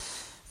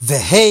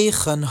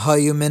V'heichan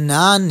hayu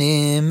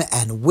menanim,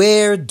 and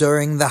where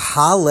during the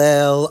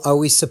Hallel are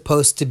we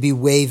supposed to be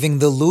waving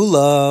the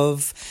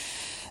lulav?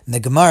 And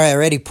the Gemara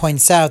already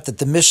points out that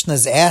the Mishnah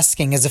is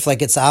asking as if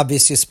like it's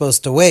obvious you're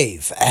supposed to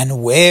wave.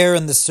 And where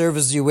in the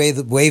service you wave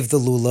the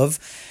lulav?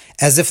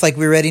 As if like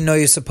we already know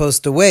you're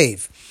supposed to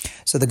wave.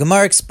 So the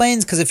Gemara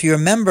explains, because if you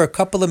remember a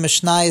couple of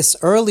Mishnayos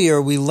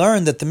earlier, we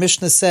learned that the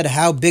Mishnah said,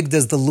 how big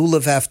does the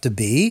lulav have to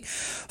be?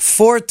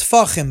 4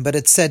 tfachim, but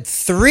it said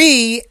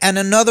 3 and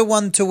another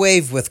one to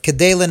wave with,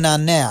 kedei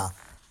lenaneh.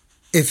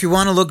 If you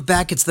want to look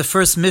back, it's the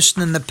first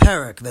Mishnah in the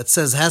Perek that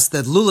says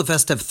that lulav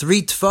has to have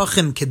 3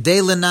 tfachim,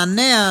 kedei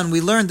lenaneh, and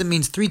we learned it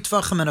means 3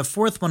 tfachim and a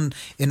fourth one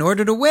in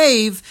order to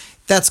wave.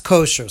 That's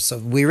kosher. So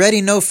we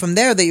already know from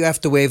there that you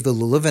have to wave the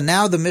lulav. And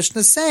now the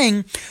Mishnah is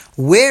saying,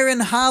 where in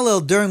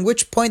Hallel, during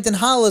which point in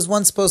Hallel is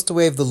one supposed to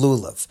wave the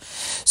lulav?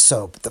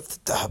 So the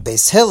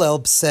Beis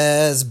Hillel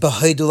says,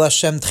 B'hoidul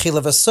Hashem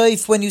tchila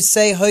v'soif, when you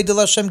say, Hoidul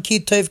Hashem ki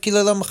tov ki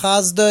l'olam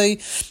chazdoi,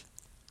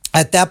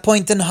 at that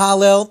point in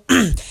Hallel,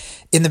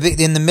 in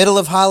the middle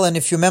of Hallel, and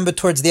if you remember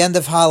towards the end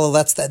of Hallel,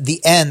 that's the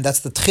end, that's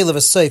the Tchila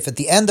v'Soif. At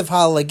the end of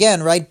Hallel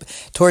again, right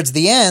towards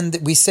the end,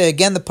 we say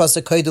again the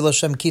pasuk Hoidul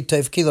Hashem ki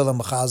tov ki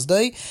l'olam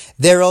chazdoi.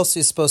 There also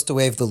you're supposed to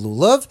wave the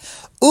lulav.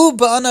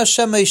 U'ba'ana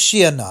Hashem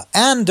Yishiana.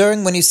 And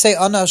when you say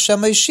Ana Hashem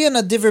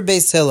Yishiana, Divrei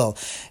Beis Hillel.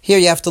 Here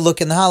you have to look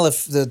in the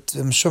Hallel.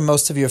 I'm sure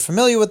most of you are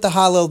familiar with the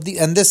Hallel,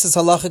 and this is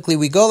halachically,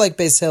 we go like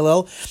Beis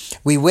Hillel.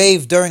 We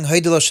wave during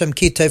Hoidul Hashem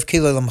ki tov ki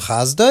l'olam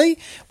chazdoi,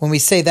 when we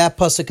say that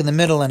pasuk in the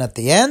middle and at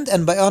the end,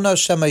 and by Ana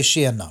Hashem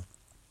Yishiana.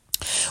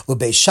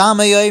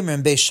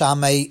 Beis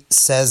Shammai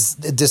says,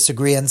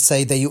 disagree and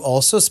say that you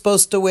also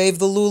supposed to wave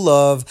the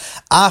lulav.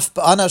 Af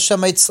Ana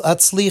Hashem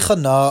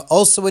Atzlichana.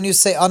 Also when you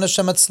say Ana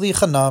Hashem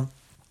Atzlichana,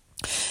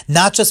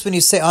 not just when you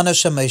say Ana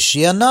Hashem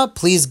Yishiana,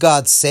 please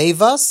God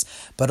save us,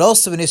 but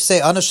also when you say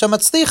Ana Hashem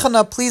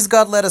Atzlichana, please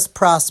God let us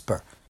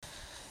prosper.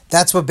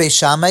 That's what Beis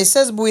Shammai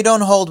says, but we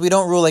don't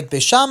rule like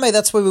Beis Shammai.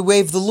 That's why we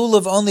wave the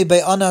lulav only by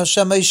Ana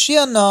Hashem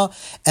Yishiana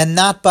and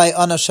not by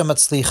Ana Hashem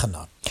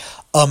Atzlichana.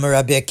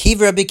 Rabbi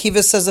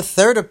Akiva says a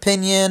third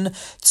opinion.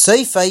 I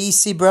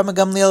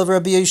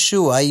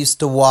used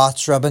to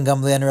watch Rabbi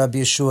Gamliel and Rabbi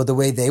Yeshua the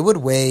way they would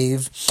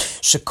wave.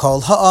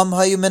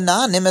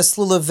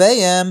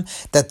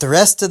 That the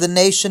rest of the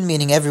nation,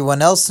 meaning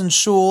everyone else in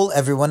shul,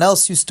 everyone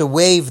else used to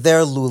wave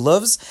their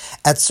lulavs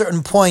at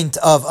certain point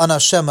of Ana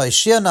Hashem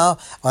Yishiana,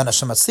 Ana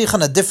Hashem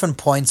Atzlichana, different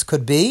points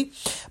could be.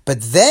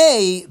 But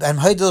they, they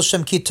would only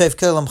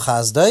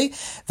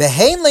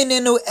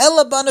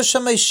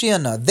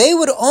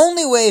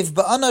wave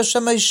ba'ana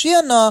Hashem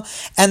Yishiana,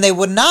 and they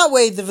would not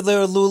wave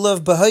their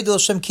lulav b'hoidul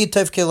Hashem ki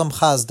tov ki l'olam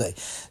chazdoi.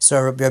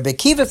 So Rabbi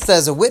Akiva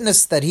says a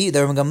witness that the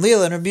Rabbi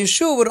Gamliel and Rabbi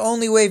Yeshua would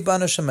only wave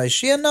ba'ana Hashem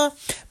Yishiana.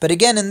 But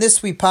again, in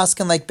this we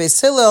paskin like Beis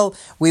Hillel,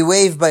 we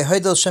wave by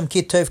hoidul Hashem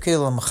ki tov ki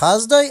l'olam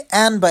chazdoi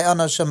and by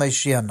ana Hashem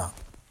Yishiana.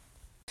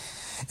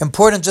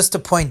 Important just to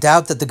point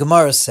out that the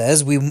Gemara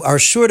says we are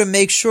sure to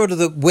make sure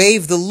to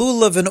wave the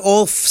lulav in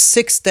all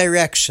 6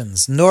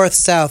 directions, north,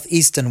 south,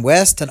 east, and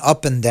west, and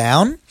up and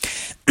down.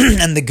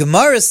 And the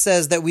Gemara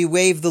says that we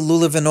wave the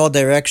lulav in all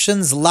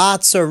directions, to,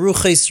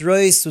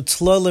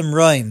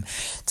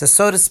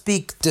 so to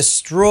speak,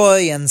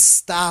 destroy and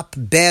stop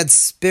bad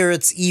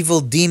spirits,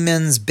 evil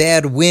demons,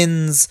 bad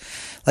winds,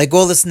 like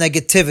all this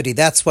negativity.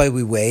 That's why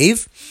we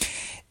wave.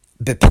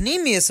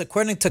 Bepnimius,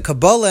 according to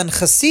Kabbalah and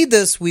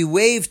Chassidus, we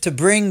wave to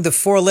bring the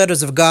 4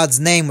 letters of God's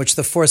name, which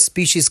the 4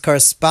 species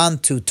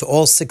correspond to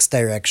all 6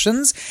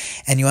 directions.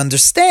 And you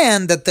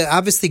understand that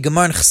obviously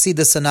Gemara and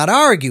Chassidus are not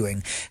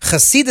arguing.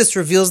 Chassidus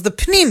reveals the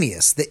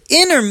Pnimius. The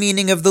inner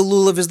meaning of the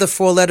lulav is the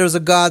 4 letters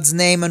of God's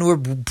name, and we're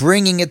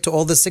bringing it to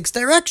all the 6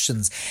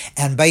 directions.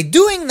 And by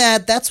doing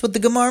that, that's what the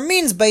Gemara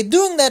means. By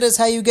doing that is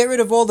how you get rid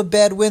of all the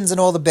bad winds and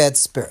all the bad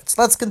spirits.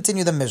 Let's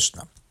continue the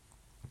Mishnah.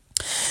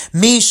 A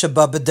person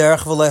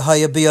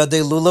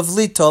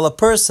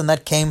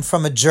that came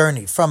from a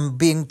journey, from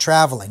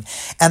traveling,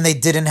 and they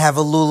didn't have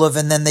a lulav,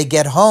 and then they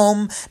get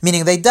home,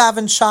 meaning they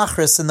daven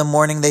shachris in the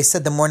morning, they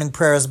said the morning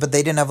prayers, but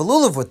they didn't have a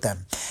lulav with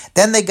them.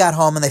 Then they got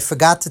home and they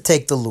forgot to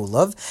take the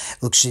lulav.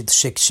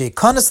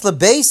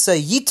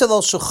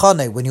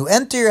 When you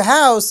enter your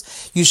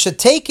house, you should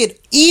take it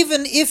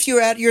even if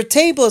you're at your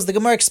table, as the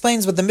Gemara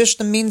explains. What the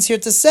Mishnah means here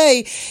to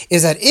say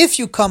is that if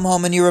you come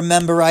home and you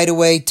remember right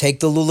away, take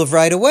the lulav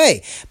right away.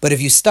 But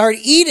if you start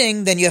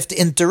eating, then you have to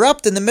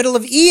interrupt in the middle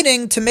of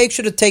eating to make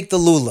sure to take the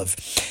lulav.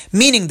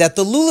 Meaning that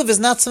the lulav is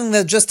not something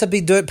that just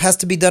has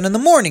to be done in the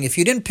morning. If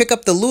you didn't pick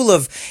up the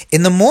lulav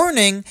in the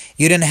morning,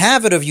 you didn't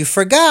have it, or if you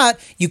forgot,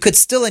 you could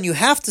still, and you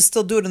have to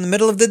still do it in the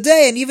middle of the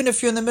day. And even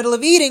if you're in the middle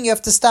of eating, you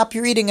have to stop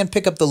your eating and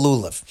pick up the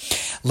lulav.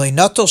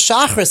 Loinatul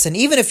shachris, and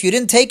even if you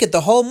didn't take it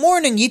the whole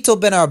morning, yitul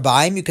ben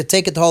arbaim, you could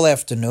take it the whole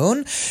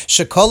afternoon.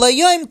 Shekola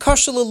yom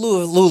kosher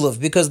lulav,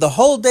 because the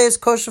whole day is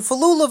kosher for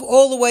lulav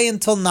all the way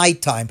until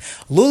nighttime.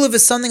 Lulav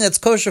is something that's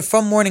kosher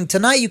from morning to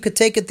night. You could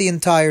take it the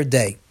entire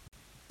day.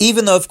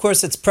 Even though, of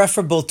course, it's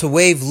preferable to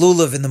wave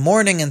lulav in the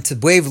morning and to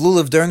wave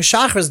lulav during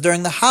Shachris,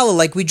 during the Hallel,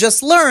 like we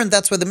just learned.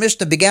 That's where the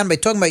Mishnah began by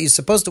talking about you're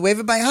supposed to wave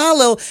it by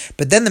Hallel,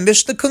 but then the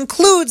Mishnah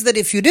concludes that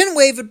if you didn't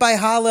wave it by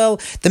Hallel,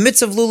 the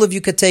mitzvah of lulav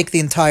you could take the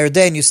entire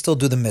day and you still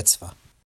do the mitzvah.